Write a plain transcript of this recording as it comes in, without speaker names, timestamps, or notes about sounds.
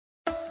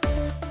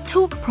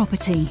Talk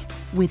Property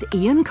with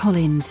Ian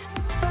Collins.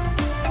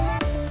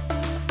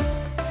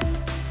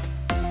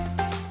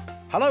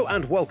 Hello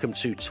and welcome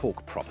to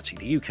Talk Property,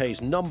 the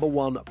UK's number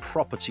one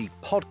property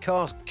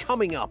podcast.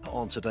 Coming up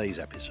on today's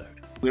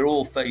episode, we're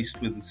all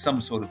faced with some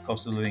sort of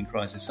cost of living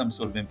crisis, some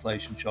sort of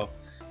inflation shock.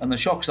 And the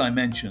shocks I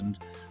mentioned,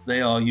 they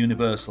are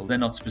universal. They're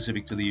not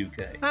specific to the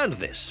UK. And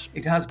this.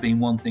 It has been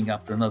one thing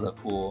after another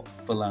for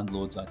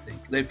landlords, I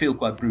think. They feel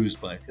quite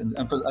bruised by it.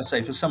 And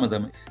for some of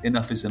them,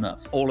 enough is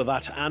enough. All of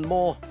that and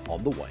more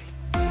on the way.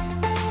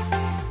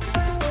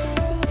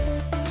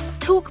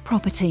 Talk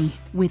Property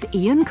with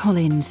Ian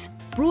Collins.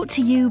 Brought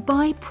to you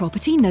by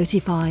Property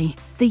Notify,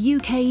 the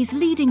UK's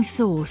leading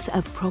source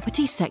of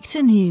property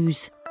sector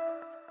news.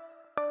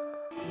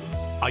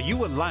 Are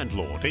you a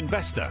landlord,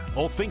 investor,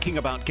 or thinking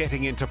about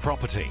getting into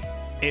property?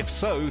 If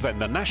so, then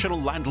the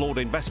National Landlord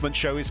Investment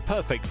Show is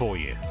perfect for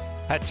you.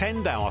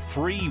 Attend our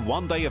free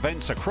one-day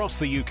events across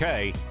the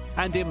UK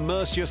and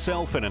immerse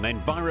yourself in an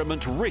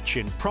environment rich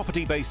in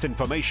property-based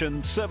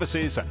information,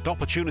 services and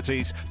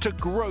opportunities to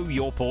grow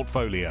your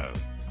portfolio.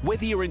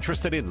 Whether you're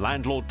interested in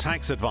landlord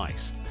tax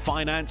advice,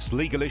 finance,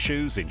 legal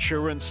issues,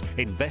 insurance,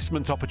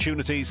 investment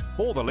opportunities,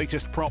 or the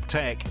latest prop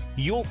tech,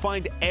 you'll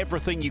find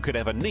everything you could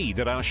ever need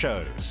at our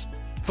shows.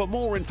 For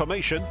more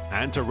information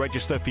and to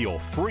register for your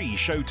free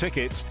show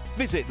tickets,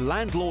 visit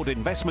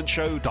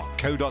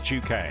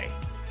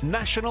landlordinvestmentshow.co.uk.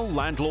 National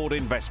Landlord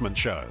Investment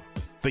Show,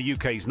 the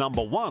UK's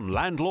number one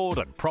landlord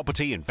and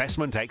property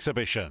investment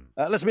exhibition.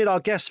 Let's meet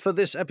our guest for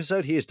this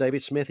episode. He is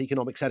David Smith,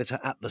 economics editor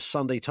at the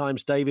Sunday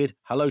Times. David,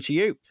 hello to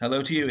you.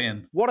 Hello to you,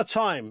 Ian. What a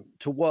time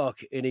to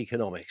work in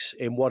economics,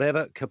 in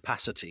whatever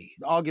capacity.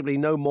 Arguably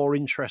no more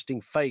interesting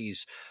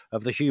phase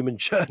of the human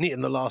journey in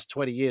the last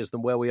 20 years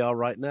than where we are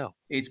right now.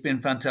 It's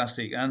been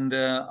fantastic. And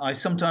I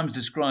sometimes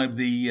describe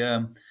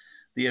the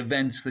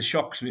events, the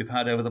shocks we've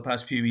had over the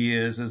past few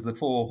years as the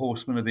four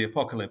horsemen of the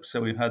apocalypse.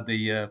 So we've had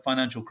the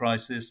financial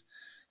crisis,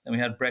 then we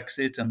had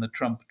Brexit and the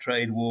Trump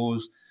trade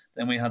wars,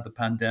 then we had the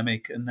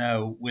pandemic, and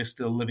now we're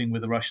still living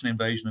with the Russian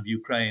invasion of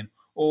Ukraine.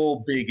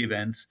 All big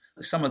events,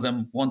 some of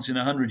them once in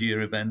 100-year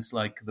events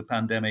like the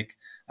pandemic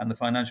and the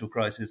financial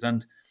crisis.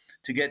 And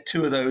to get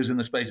two of those in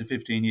the space of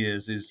 15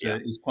 years is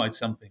quite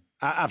something.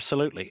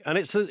 Absolutely. And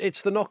it's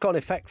the knock-on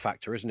effect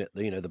factor, isn't it?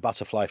 The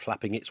butterfly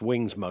flapping its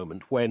wings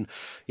moment when,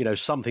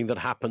 something that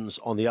happens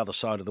on the other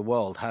side of the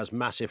world has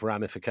massive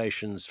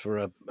ramifications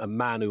for a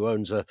man who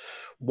owns a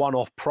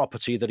one-off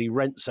property that he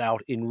rents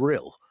out in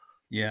Rhyl.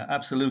 Yeah,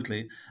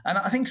 absolutely. And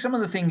I think some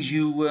of the things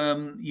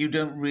you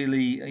don't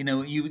really,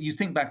 you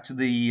think back to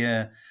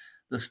the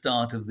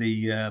start of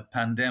the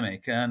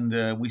pandemic,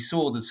 and we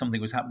saw that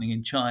something was happening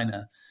in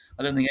China.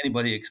 I don't think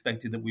anybody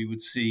expected that we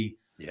would see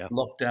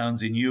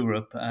lockdowns in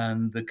Europe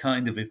and the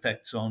kind of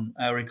effects on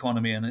our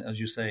economy and, as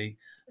you say,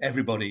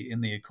 everybody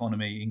in the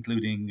economy,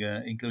 including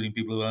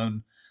people who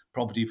own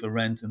property for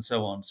rent and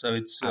so on. So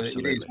it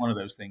is one of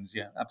those things.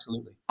 Yeah,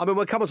 absolutely. I mean,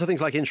 we'll come on to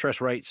things like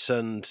interest rates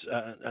and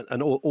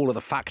all of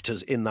the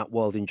factors in that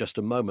world in just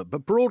a moment.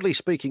 But broadly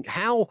speaking,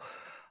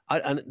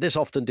 and this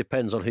often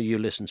depends on who you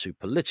listen to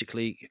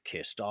politically.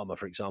 Keir Starmer,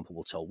 for example,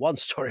 will tell one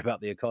story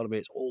about the economy.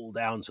 It's all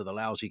down to the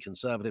lousy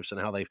Conservatives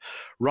and how they've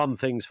run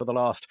things for the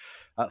last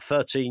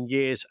 13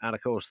 years. And,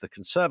 of course, the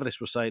Conservatives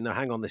will say, no,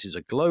 hang on, this is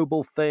a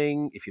global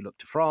thing. If you look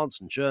to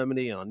France and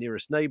Germany and our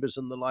nearest neighbours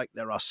and the like,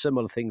 there are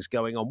similar things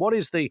going on. What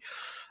is the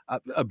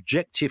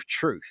objective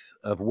truth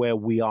of where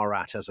we are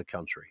at as a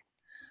country?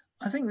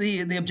 I think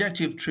the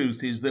objective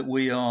truth is that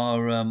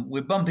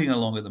we're bumping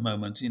along at the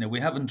moment. We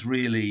haven't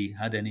really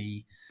had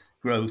any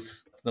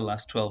growth for the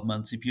last 12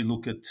 months. If you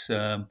look at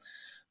the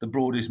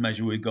broadest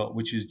measure we got,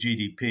 which is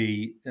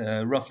GDP,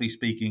 roughly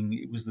speaking,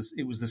 it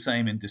was the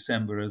same in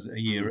December as a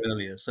year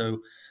earlier. So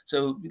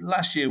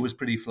last year was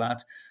pretty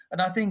flat,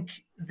 and I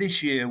think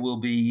this year will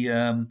be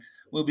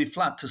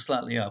flat to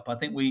slightly up. I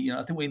think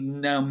we're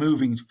now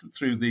moving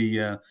through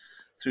the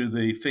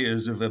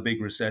fears of a big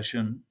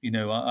recession.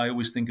 I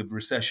always think of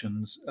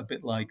recessions a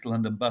bit like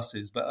London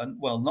buses, but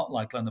not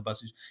like London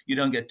buses. You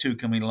don't get two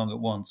coming along at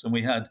once. And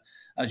we had,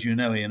 as you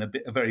know, Ian, a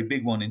very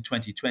big one in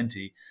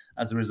 2020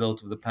 as a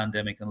result of the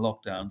pandemic and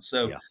lockdown.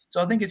 So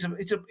I think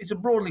it's a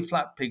broadly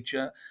flat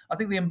picture. I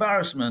think the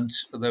embarrassment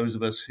for those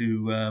of us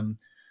who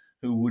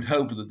would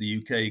hope that the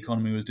UK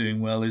economy was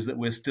doing well is that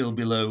we're still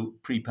below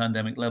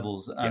pre-pandemic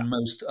levels, and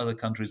most other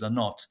countries are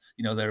not.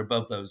 They're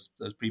above those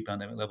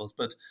pre-pandemic levels,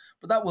 but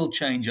that will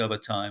change over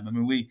time. I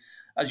mean,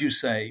 as you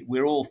say,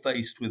 we're all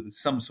faced with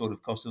some sort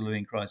of cost of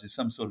living crisis,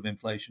 some sort of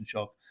inflation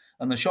shock,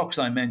 and the shocks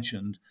I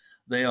mentioned,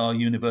 they are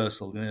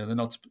universal. They're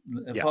not,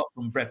 apart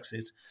from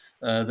Brexit,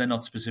 they're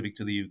not specific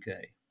to the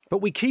UK.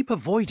 But we keep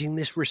avoiding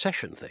this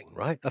recession thing,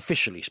 right?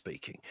 Officially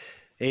speaking.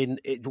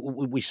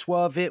 We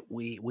swerve it,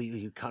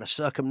 we kind of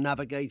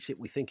circumnavigate it.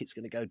 We think it's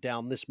going to go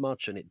down this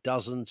much, and it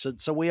doesn't.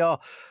 And so we're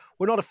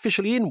not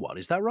officially in one.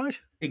 Is that right?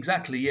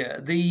 Exactly. Yeah.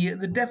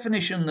 The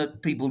definition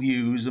that people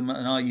use, and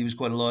I use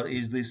quite a lot,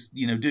 is this: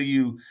 do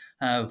you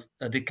have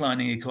a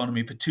declining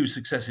economy for two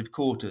successive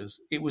quarters?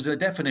 It was a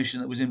definition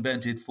that was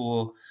invented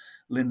for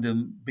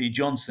Lyndon B.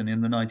 Johnson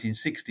in the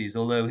 1960s,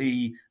 although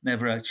he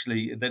never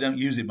actually, they don't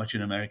use it much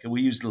in America.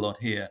 We used it a lot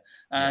here.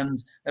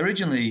 And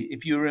originally,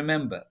 if you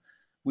remember,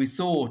 we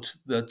thought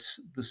that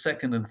the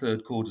second and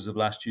third quarters of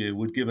last year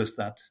would give us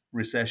that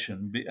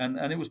recession.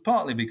 And it was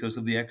partly because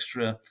of the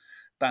extra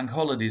bank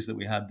holidays that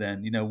we had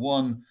then,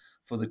 one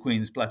for the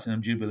Queen's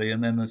Platinum Jubilee,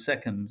 and then the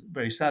second,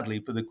 very sadly,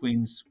 for the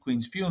Queen's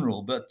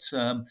funeral. But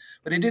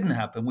it didn't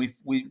happen.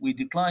 We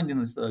declined in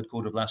the third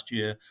quarter of last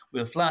year. We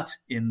were flat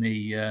in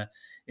the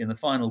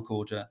final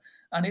quarter,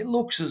 and it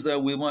looks as though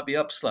we might be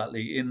up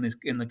slightly in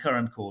the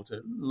current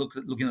quarter.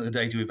 Looking at the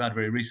data we've had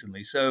very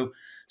recently, so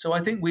I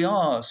think we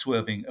are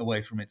swerving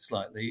away from it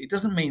slightly. It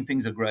doesn't mean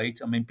things are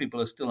great. I mean,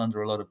 people are still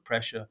under a lot of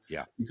pressure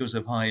because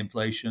of high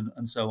inflation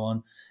and so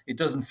on. It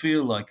doesn't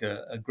feel like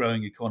a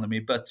growing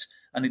economy,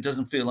 and it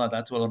doesn't feel like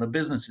that to a lot of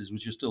businesses,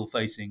 which are still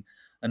facing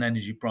an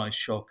energy price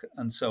shock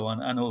and so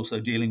on, and also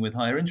dealing with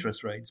higher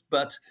interest rates.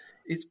 But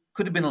it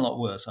could have been a lot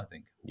worse, I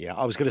think. Yeah,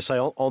 I was going to say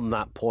on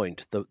that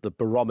point, the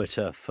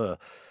barometer for,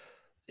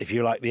 if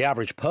you like, the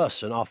average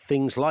person are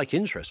things like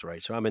interest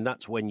rates. I mean,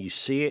 that's when you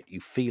see it, you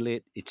feel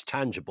it, it's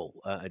tangible,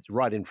 it's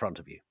right in front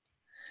of you.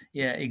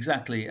 Yeah,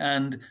 exactly.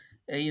 And,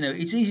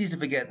 it's easy to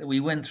forget that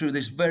we went through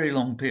this very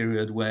long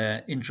period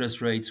where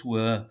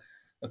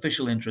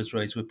official interest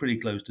rates were pretty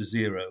close to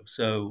zero.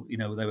 So,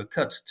 they were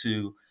cut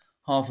to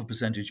half a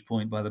percentage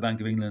point by the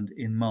Bank of England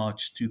in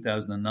March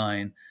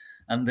 2009.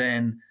 And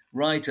then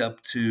right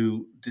up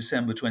to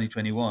December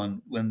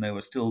 2021, when they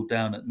were still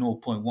down at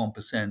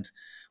 0.1%,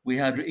 we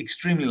had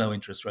extremely low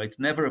interest rates,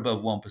 never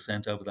above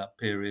 1% over that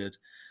period.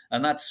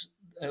 And that's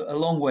a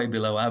long way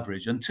below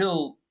average.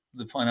 Until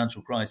the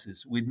financial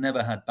crisis, we'd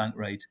never had bank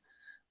rate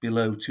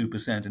below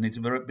 2%, and it's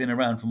been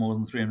around for more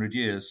than 300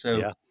 years.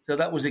 So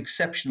that was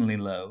exceptionally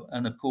low.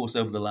 And of course,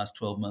 over the last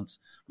 12 months,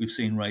 we've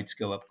seen rates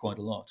go up quite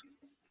a lot.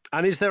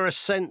 And is there a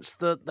sense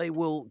that they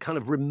will kind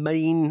of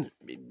remain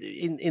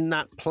in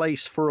that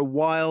place for a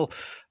while?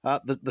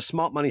 The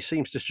smart money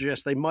seems to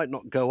suggest they might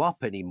not go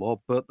up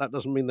anymore, but that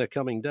doesn't mean they're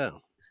coming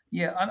down.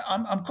 Yeah,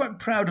 I'm quite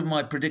proud of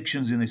my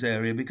predictions in this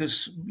area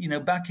because,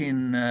 back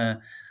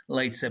in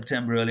late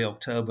September, early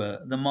October,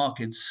 the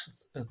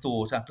markets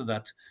thought after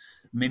that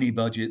mini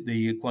budget,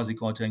 the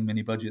quasi-quatrain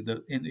mini budget,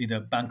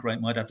 that bank rate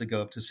might have to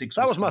go up to 6%.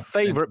 That was my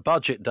favourite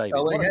budget, David.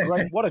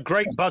 What a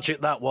great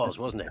budget that was,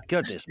 wasn't it?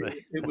 Goodness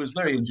me. It was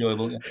very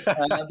enjoyable.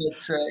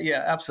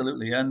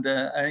 Absolutely. And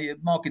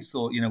markets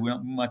thought, we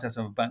might have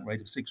to have a bank rate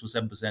of 6 or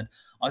 7%.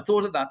 I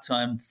thought at that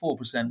time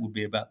 4% would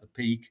be about the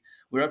peak.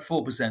 We're at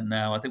 4%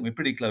 now. I think we're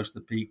pretty close to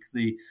the peak.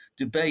 The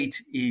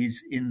debate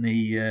is in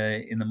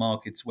the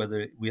markets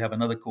whether we have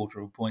another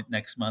quarter of a point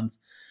next month.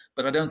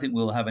 But I don't think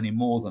we'll have any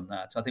more than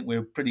that. I think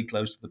we're pretty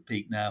close to the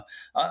peak now.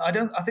 I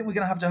think we're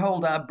going to have to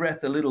hold our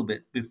breath a little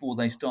bit before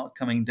they start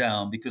coming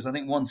down, because I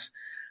think once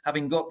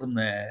having got them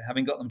there,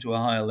 having got them to a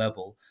higher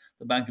level,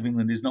 the Bank of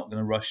England is not going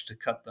to rush to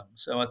cut them.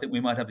 So I think we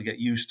might have to get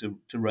used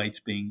to rates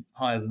being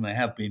higher than they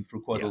have been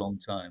for quite a long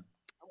time.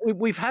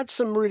 We've had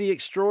some really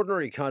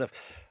extraordinary kind of,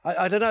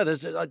 I don't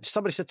know,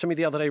 somebody said to me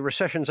the other day,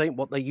 recessions ain't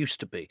what they used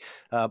to be,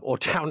 or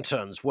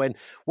downturns.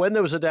 When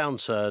there was a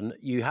downturn,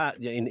 you had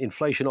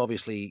inflation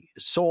obviously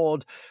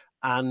soared,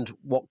 and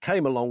what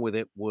came along with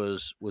it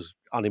was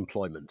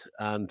unemployment.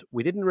 And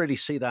we didn't really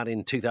see that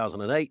in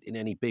 2008 in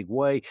any big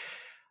way.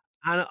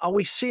 And are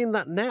we seeing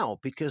that now?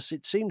 Because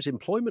it seems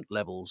employment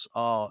levels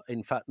are,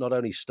 in fact, not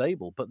only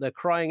stable, but they're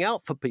crying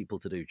out for people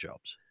to do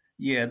jobs.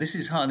 Yeah, this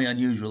is highly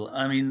unusual.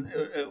 I mean,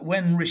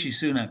 when Rishi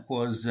Sunak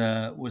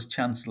was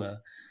Chancellor,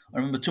 I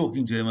remember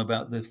talking to him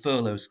about the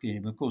furlough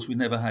scheme. Of course, we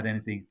never had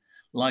anything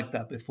like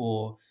that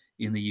before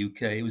in the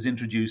UK. It was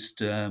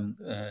introduced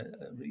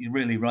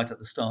really right at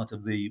the start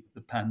of the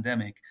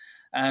pandemic.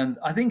 And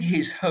I think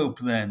his hope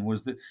then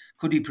was that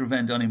could he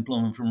prevent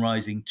unemployment from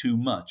rising too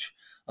much?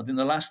 I think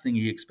the last thing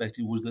he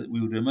expected was that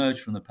we would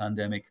emerge from the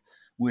pandemic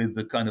with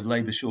the kind of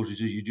labour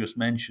shortages you just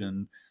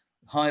mentioned,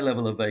 high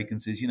level of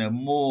vacancies,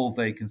 more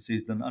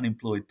vacancies than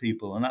unemployed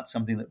people. And that's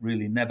something that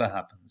really never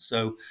happens.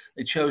 So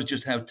it shows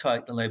just how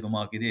tight the labour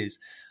market is.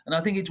 And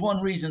I think it's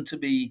one reason to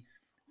be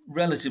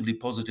relatively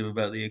positive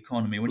about the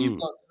economy. When you've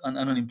got an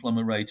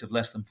unemployment rate of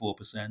less than 4%,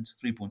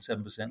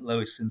 3.7%,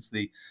 lowest since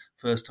the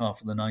first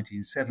half of the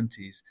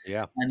 1970s,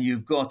 and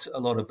you've got a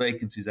lot of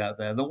vacancies out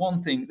there, the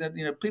one thing that,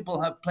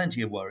 people have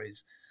plenty of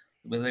worries,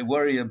 where they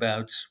worry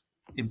about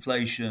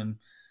inflation,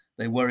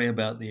 they worry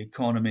about the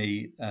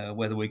economy,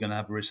 whether we're going to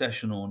have a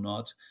recession or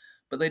not.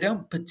 But they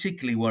don't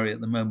particularly worry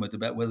at the moment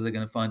about whether they're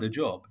going to find a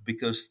job,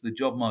 because the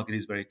job market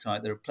is very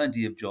tight. There are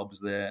plenty of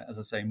jobs there, as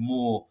I say,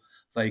 more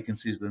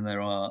vacancies than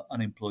there are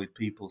unemployed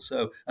people.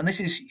 So, and this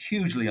is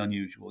hugely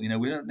unusual. We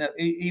don't know,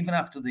 even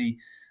after the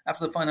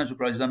financial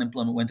crisis,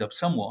 unemployment went up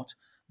somewhat,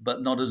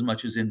 but not as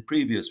much as in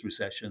previous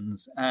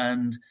recessions.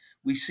 And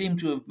we seem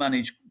to have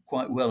managed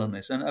quite well in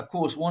this. And of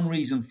course, one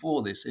reason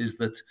for this is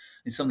that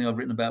it's something I've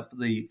written about for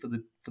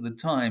the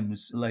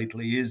Times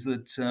lately, is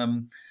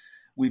that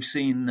we've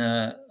seen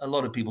a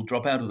lot of people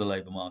drop out of the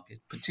labour market,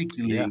 Yeah.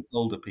 particularly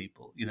older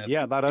people.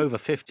 Yeah, that over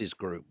 50s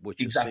group, which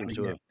just seems Exactly,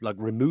 to yeah. have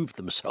removed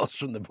themselves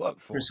from the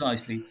workforce.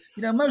 Precisely.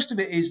 Most of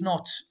it is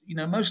not.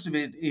 Most of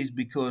it is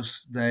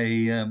because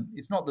they.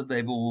 It's not that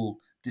they've all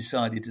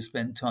decided to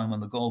spend time on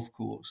the golf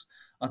course.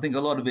 I think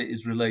a lot of it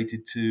is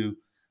related to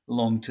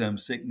long-term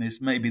sickness.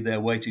 Maybe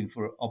they're waiting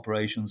for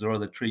operations or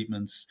other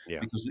treatments Yeah.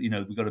 because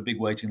we've got a big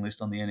waiting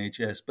list on the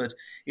NHS. But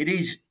it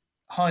is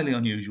highly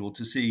unusual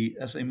to see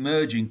us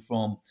emerging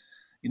from.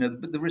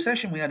 The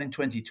recession we had in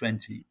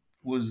 2020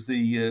 was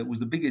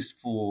the biggest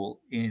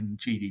fall in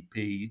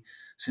GDP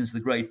since the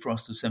Great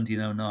Frost of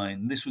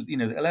 1709. This was,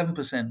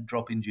 11%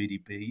 drop in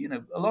GDP.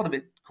 A lot of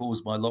it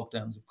caused by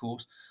lockdowns, of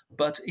course,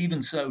 but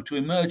even so, to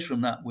emerge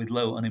from that with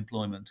low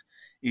unemployment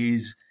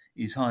is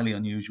highly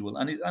unusual,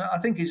 and I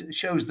think it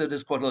shows that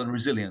there's quite a lot of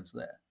resilience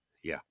there.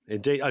 Yeah,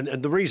 indeed.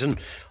 And the reason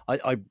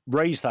I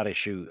raised that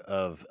issue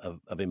of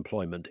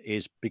employment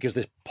is because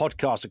this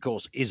podcast, of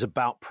course, is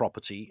about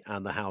property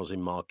and the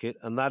housing market,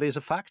 and that is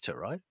a factor,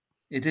 right?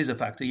 It is a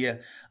factor, yeah.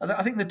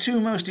 I think the two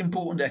most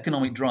important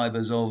economic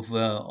drivers of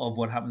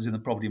what happens in the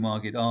property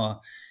market are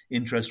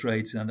interest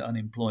rates and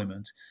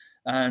unemployment.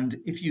 And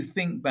if you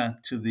think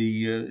back to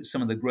the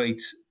some of the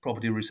great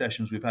property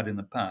recessions we've had in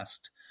the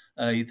past,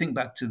 you think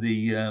back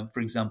to for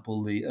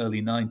example, the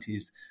early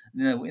 90s.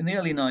 In the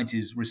early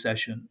 90s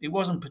recession, it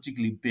wasn't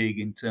particularly big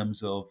in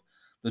terms of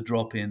the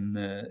drop in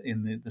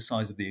the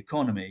size of the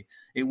economy.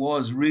 It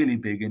was really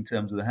big in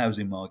terms of the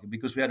housing market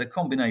because we had a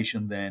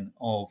combination then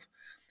of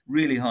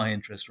really high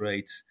interest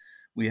rates.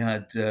 We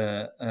had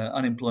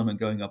unemployment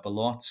going up a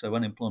lot. So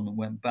unemployment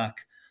went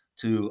back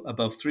to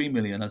above 3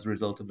 million as a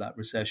result of that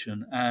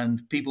recession.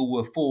 And people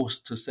were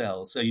forced to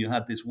sell. So you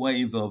had this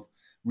wave of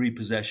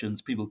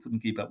repossessions. People couldn't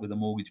keep up with the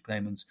mortgage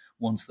payments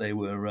once they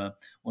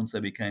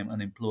became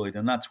unemployed.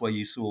 And that's where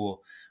you saw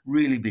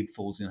really big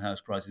falls in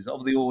house prices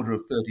of the order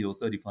of 30 or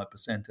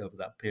 35% over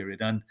that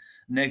period, and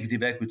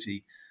negative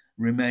equity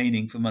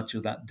remaining for much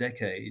of that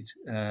decade.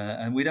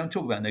 And we don't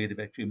talk about negative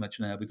equity much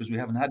now because we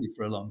haven't had it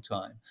for a long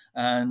time.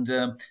 And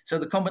so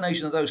the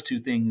combination of those two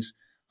things,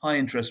 high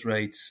interest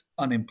rates,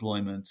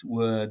 unemployment,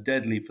 were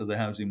deadly for the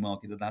housing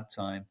market at that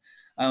time.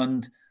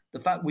 And the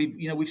fact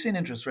we've seen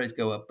interest rates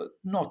go up, but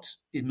not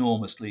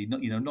enormously,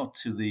 not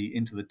into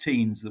the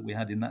teens that we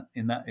had in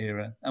that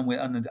era.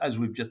 And as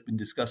we've just been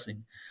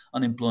discussing,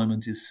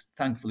 unemployment is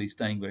thankfully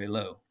staying very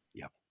low.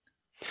 Yeah.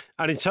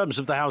 And in terms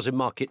of the housing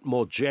market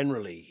more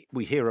generally,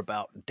 we hear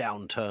about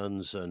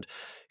downturns and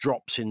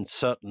drops in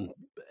certain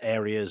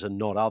areas and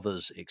not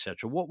others,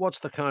 etc. What's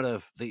the kind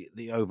of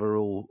the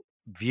overall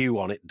view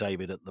on it,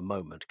 David, at the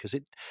moment? Because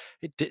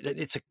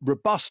it's a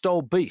robust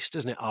old beast,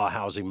 isn't it? Our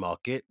housing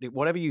market,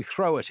 whatever you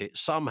throw at it,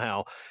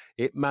 somehow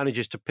it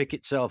manages to pick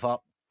itself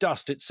up,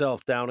 dust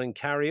itself down, and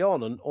carry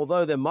on. And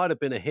although there might have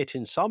been a hit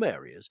in some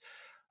areas,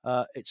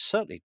 it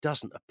certainly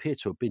doesn't appear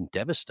to have been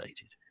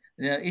devastated.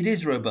 Yeah, it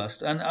is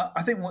robust, and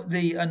I think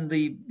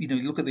you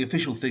look at the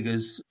official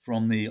figures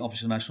from the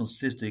Office of National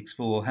Statistics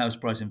for house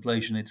price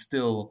inflation. It's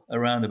still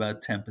around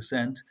about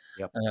 10%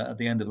 at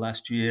the end of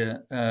last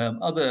year.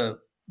 Other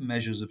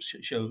measures of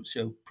show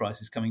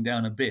prices coming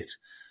down a bit,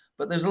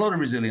 but there's a lot of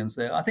resilience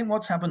there. I think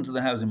what's happened to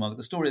the housing market,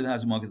 the story of the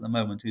housing market at the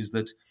moment, is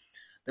that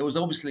there was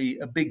obviously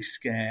a big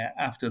scare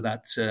after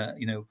that.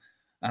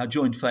 Our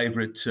joint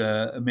favourite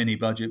mini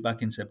budget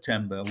back in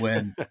September,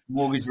 when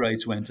mortgage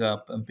rates went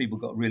up and people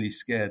got really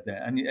scared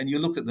there. And you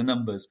look at the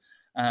numbers,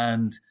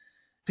 and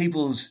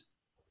people's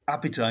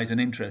appetite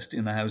and interest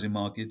in the housing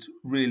market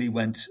really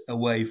went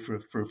away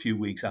for a few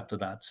weeks after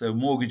that. So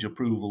mortgage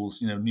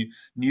approvals,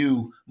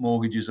 new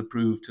mortgages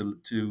approved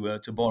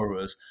to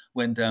borrowers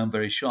went down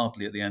very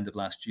sharply at the end of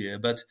last year.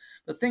 But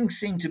things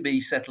seem to be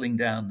settling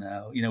down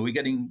now. We're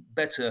getting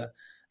better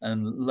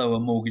and lower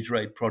mortgage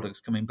rate products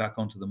coming back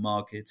onto the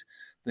market.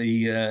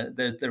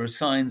 There are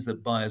signs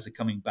that buyers are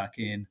coming back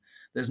in.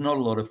 There's not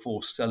a lot of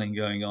forced selling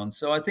going on.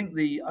 So I think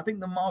the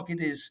market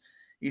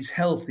is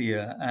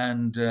healthier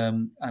and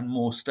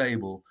more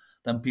stable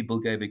than people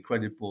gave it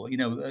credit for.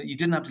 You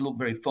didn't have to look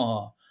very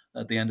far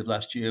at the end of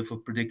last year for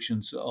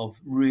predictions of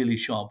really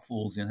sharp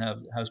falls in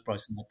house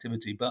pricing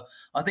activity. But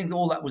I think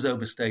all that was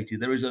overstated.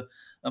 There is a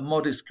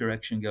modest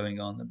correction going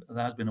on.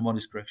 There has been a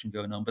modest correction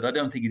going on, but I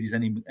don't think it is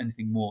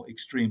anything more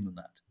extreme than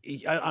that.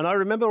 And I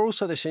remember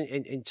also this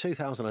in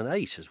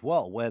 2008 as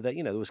well, where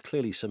there was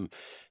clearly some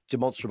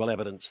demonstrable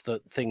evidence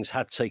that things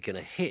had taken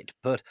a hit.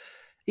 But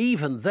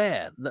even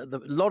there, a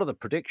lot of the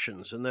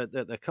predictions, and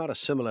they're kind of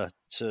similar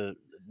to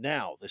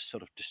now, this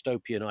sort of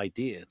dystopian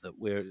idea that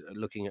we're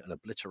looking at an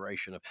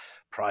obliteration of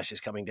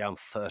prices coming down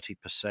 30%.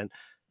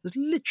 There's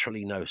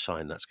literally no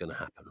sign that's going to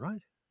happen,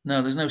 right?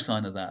 No, there's no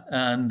sign of that.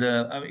 And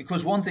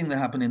because one thing that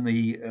happened in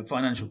the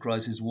financial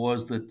crisis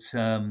was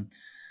that,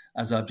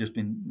 as I've just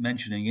been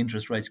mentioning,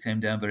 interest rates came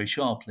down very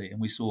sharply,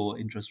 and we saw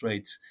interest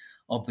rates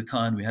of the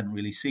kind we hadn't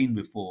really seen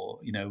before,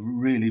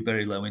 really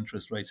very low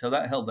interest rates. So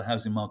that helped the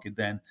housing market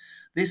then.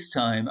 This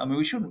time,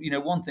 we shouldn't,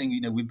 one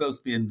thing, we've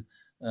both been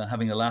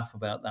having a laugh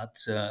about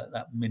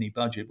that mini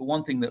budget. But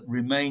one thing that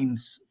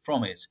remains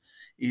from it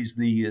is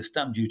the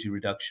stamp duty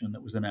reduction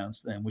that was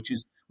announced then, which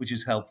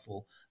is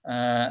helpful.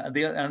 And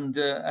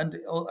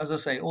as I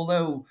say,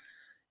 although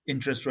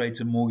interest rates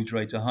and mortgage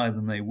rates are higher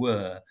than they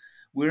were,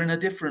 we're in a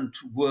different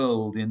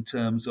world in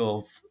terms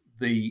of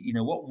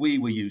what we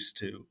were used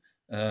to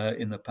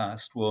in the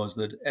past was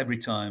that every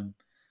time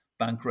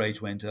bank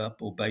rate went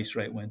up or base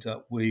rate went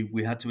up,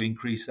 we had to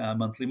increase our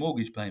monthly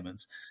mortgage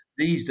payments.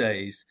 These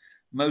days,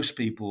 most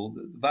people,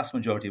 the vast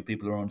majority of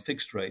people, are on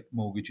fixed rate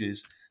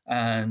mortgages,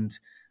 and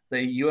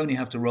you only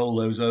have to roll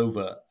those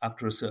over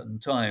after a certain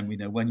time.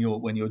 When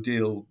your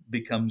deal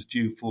becomes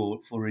due for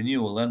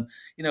renewal, and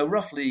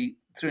roughly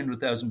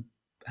 300,000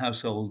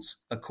 households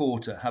a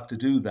quarter have to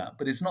do that.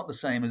 But it's not the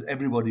same as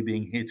everybody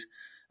being hit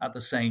at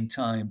the same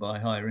time by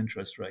higher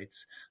interest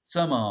rates.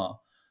 Some are,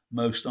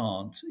 most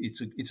aren't.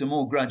 It's a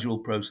more gradual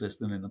process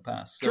than in the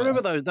past. Do you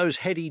remember those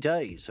heady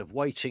days of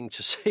waiting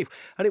to see?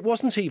 And it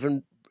wasn't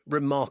even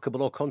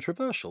remarkable or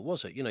controversial,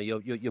 was it?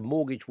 Your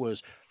mortgage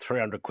was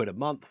 300 quid a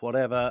month,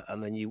 whatever,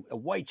 and then you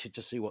waited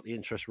to see what the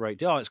interest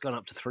rate. Oh, it's gone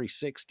up to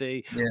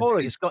 360. Yeah. Oh,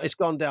 it's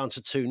gone down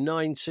to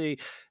 290.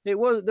 It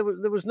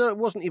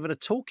wasn't even a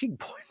talking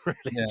point really.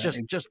 Yeah,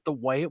 just the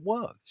way it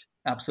worked.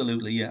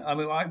 Absolutely, yeah. I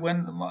mean,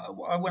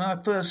 when I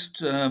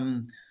first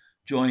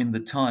joined the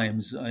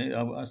Times,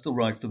 I still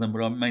write for them,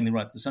 but I mainly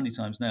write for the Sunday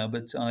Times now.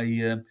 But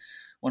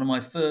one of my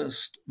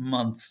first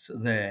months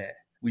there,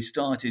 we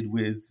started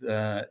with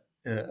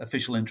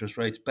official interest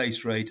rates,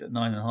 base rate at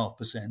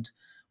 9.5%.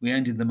 We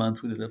ended the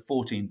month with it at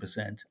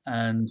 14%,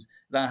 and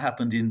that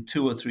happened in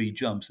 2 or 3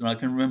 jumps. And I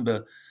can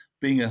remember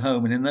being at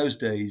home, and in those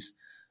days,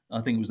 I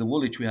think it was the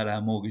Woolwich we had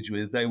our mortgage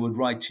with. They would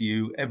write to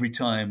you every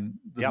time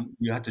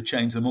you had to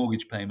change the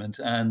mortgage payment,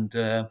 and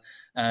by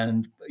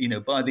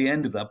the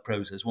end of that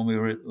process, when we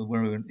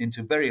were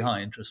into very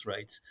high interest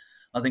rates,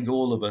 I think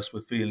all of us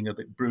were feeling a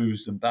bit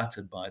bruised and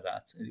battered by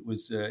that. It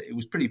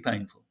was pretty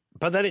painful.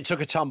 But then it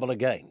took a tumble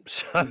again.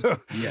 So yeah,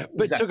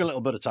 exactly. It took a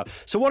little bit of time.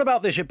 So what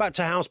about this? You're back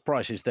to house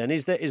prices then.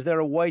 Is there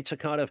a way to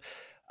kind of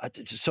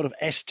to sort of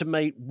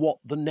estimate what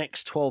the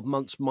next 12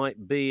 months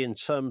might be in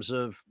terms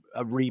of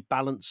a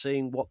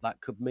rebalancing, what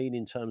that could mean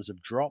in terms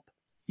of drop?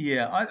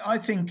 Yeah, I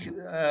think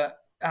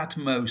at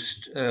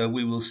most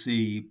we will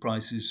see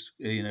prices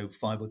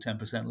 5 or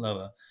 10%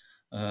 lower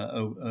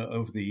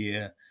over the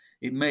year.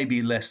 It may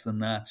be less than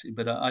that,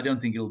 but I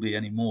don't think it'll be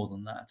any more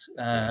than that.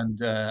 And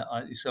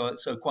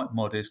so quite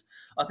modest.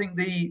 I think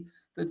the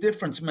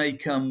difference may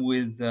come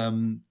with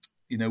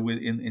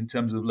in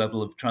terms of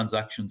level of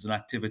transactions and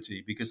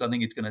activity, because I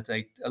think it's going to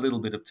take a little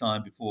bit of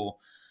time before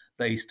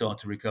they start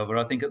to recover.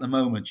 I think at the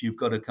moment you've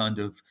got a kind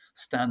of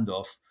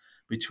standoff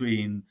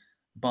between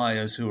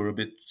buyers who are a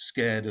bit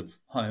scared of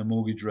higher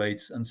mortgage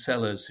rates and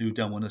sellers who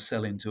don't want to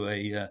sell into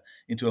a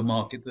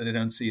market that they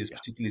don't see as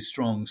particularly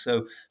strong.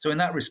 So in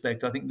that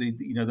respect, I think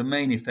the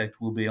main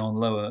effect will be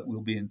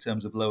in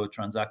terms of lower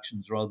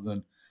transactions rather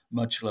than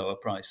much lower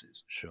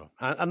prices. Sure.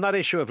 And that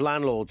issue of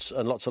landlords,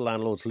 and lots of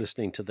landlords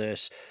listening to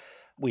this,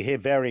 we hear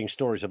varying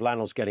stories of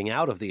landlords getting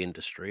out of the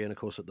industry. And of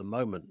course, at the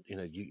moment,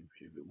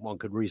 one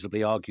could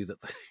reasonably argue that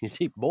you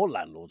need more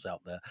landlords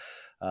out there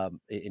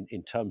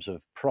in terms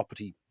of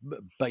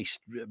property-based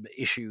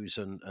issues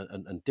and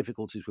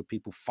difficulties with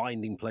people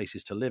finding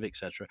places to live,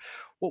 etc.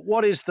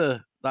 What is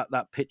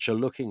that picture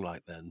looking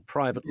like then?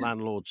 Private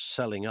landlords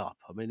selling up.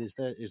 I mean, is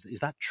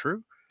that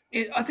true?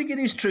 I think it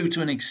is true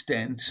to an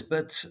extent,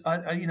 but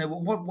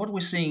what we're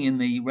seeing in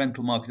the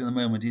rental market at the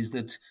moment is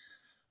that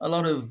a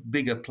lot of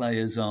bigger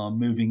players are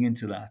moving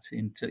into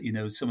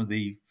some of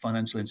the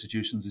financial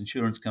institutions,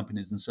 insurance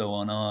companies, and so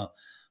on are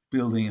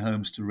building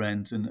homes to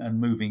rent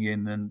and moving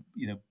in and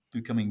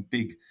becoming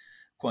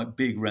quite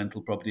big rental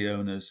property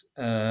owners.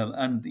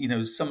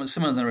 And some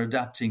of them are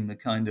adapting the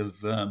kind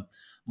of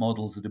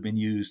models that have been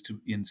used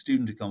in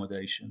student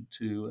accommodation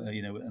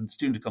and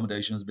student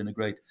accommodation has been a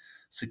great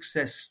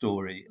success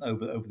story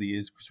over the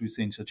years, because we've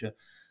seen such a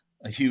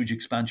huge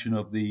expansion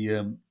of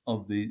the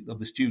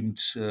student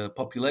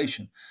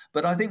population.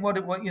 But I think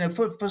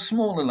for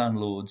smaller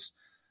landlords,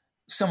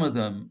 some of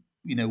them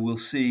will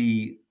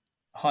see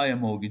higher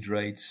mortgage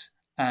rates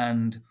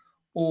and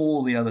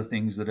all the other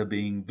things that are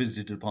being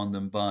visited upon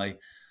them by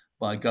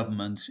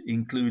government,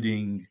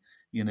 including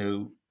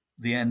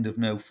the end of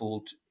no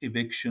fault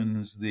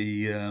evictions,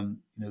 the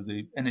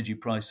energy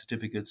price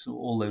certificates,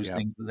 all those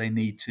things that they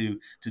need to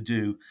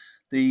do.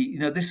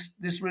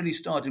 This really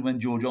started when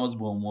George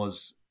Osborne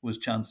was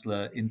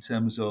Chancellor, in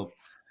terms of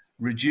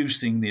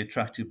reducing the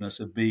attractiveness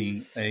of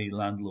being a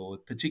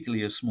landlord,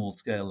 particularly a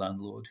small-scale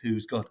landlord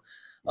who's got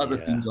other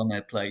things on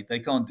their plate. They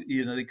can't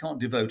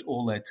devote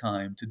all their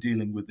time to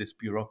dealing with this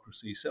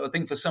bureaucracy. So I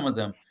think for some of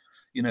them,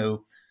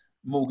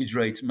 mortgage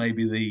rates may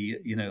be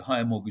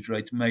higher mortgage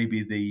rates may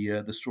be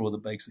the straw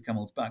that breaks the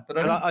camel's back. But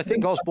I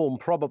think Osborne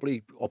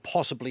probably or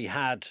possibly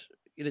had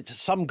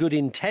some good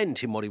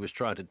intent in what he was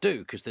trying to do,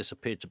 because this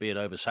appeared to be an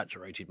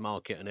oversaturated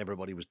market and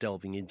everybody was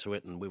delving into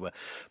it, and we were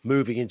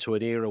moving into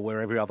an era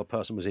where every other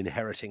person was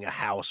inheriting a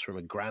house from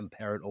a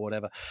grandparent or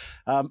whatever.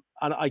 And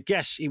I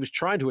guess he was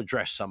trying to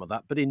address some of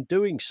that, but in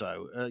doing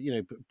so,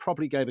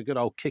 probably gave a good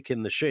old kick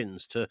in the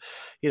shins to,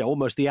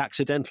 almost the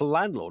accidental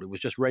landlord who was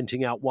just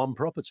renting out one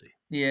property.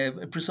 Yeah,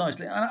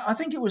 precisely. And I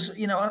think it was,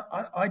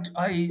 I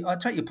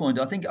take your point.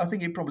 I think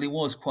it probably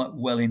was quite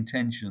well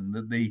intentioned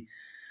that the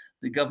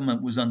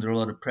government was under a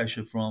lot of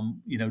pressure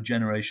from,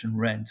 Generation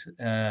Rent,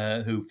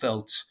 who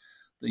felt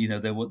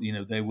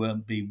that, they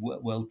weren't being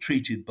well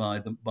treated by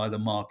the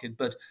market.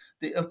 But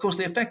of course,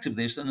 the effect of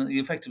this,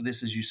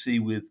 as you see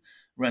with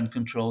rent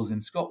controls in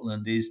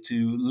Scotland, is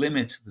to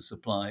limit the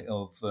supply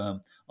of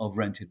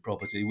rented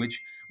property,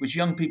 which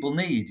young people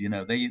need.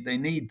 They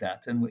need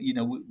that, and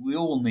we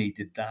all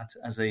needed that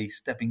as a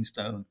stepping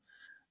stone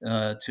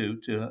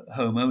to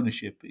home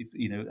ownership,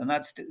 and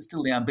that's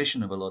still the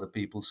ambition of a lot of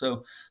people.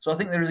 So I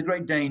think there is a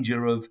great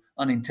danger of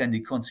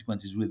unintended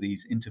consequences with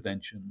these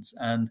interventions,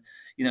 and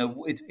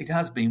it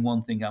has been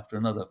one thing after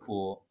another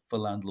for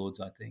landlords,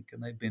 I think,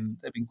 and they've been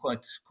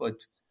quite.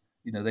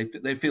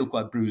 They feel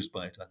quite bruised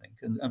by it, I think,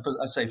 and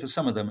for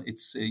some of them,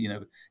 it's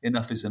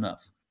enough is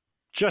enough.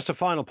 Just a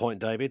final point,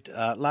 David.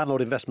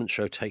 Landlord Investment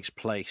Show takes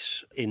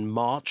place in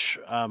March.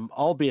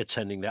 I'll be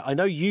attending there. I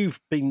know you've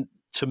been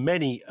to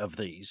many of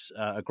these,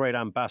 a great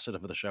ambassador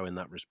for the show in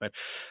that respect.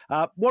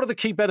 What are the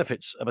key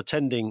benefits of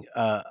attending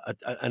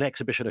an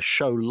exhibition, a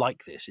show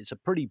like this? It's a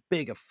pretty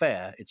big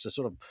affair. It's a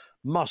sort of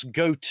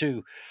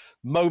must-go-to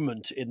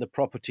moment in the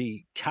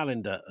property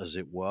calendar, as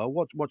it were.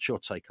 What's your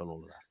take on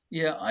all of that?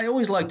 Yeah, I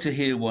always like to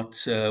hear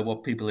what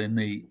people in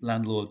the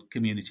landlord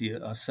community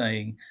are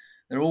saying.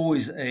 They're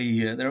always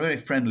they're a very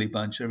friendly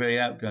bunch, a very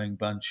outgoing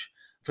bunch.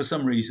 For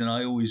some reason,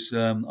 I always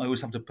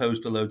have to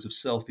pose for loads of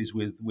selfies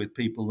with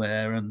people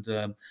there, and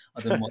I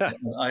don't know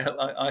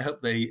I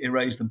hope they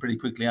erase them pretty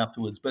quickly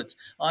afterwards. But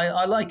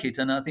I like it,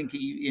 and I think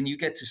you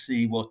get to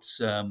see what's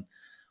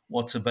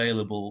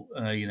available,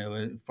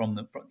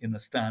 in the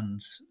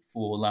stands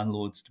for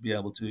landlords to be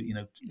able to,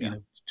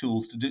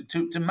 tools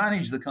to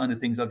manage the kind of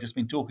things I've just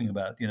been talking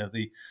about,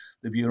 the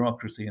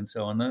bureaucracy and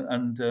so on,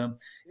 and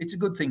it's a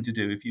good thing to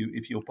do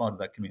if you're part of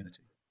that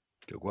community.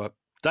 Good work,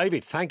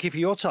 David. Thank you for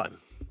your time.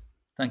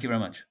 Thank you very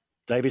much.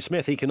 David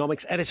Smith,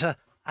 economics editor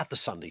at the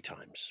Sunday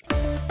Times.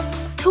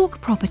 Talk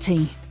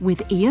Property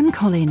with Ian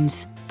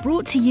Collins.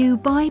 Brought to you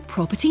by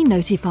Property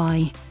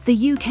Notify,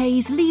 the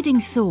UK's leading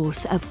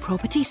source of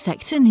property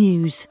sector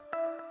news.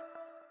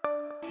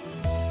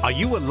 Are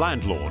you a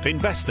landlord,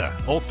 investor,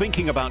 or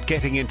thinking about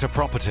getting into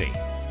property?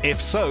 If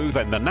so,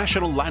 then the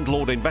National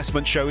Landlord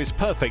Investment Show is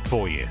perfect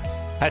for you.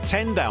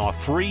 Attend our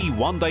free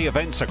one-day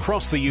events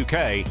across the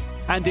UK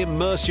and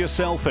immerse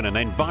yourself in an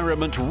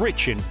environment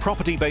rich in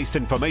property-based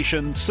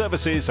information,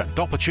 services and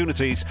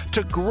opportunities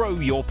to grow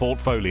your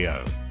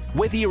portfolio.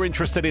 Whether you're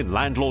interested in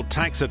landlord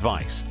tax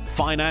advice,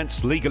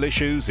 finance, legal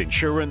issues,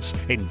 insurance,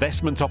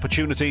 investment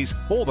opportunities,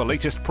 or the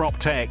latest prop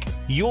tech,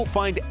 you'll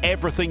find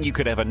everything you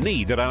could ever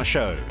need at our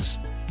shows.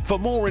 For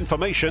more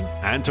information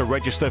and to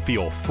register for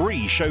your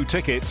free show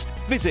tickets,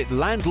 visit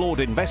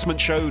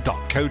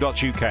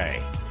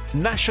landlordinvestmentshow.co.uk.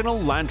 National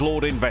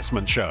Landlord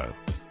Investment Show,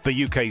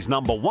 the UK's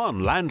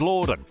 #1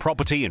 landlord and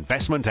property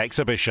investment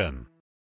exhibition.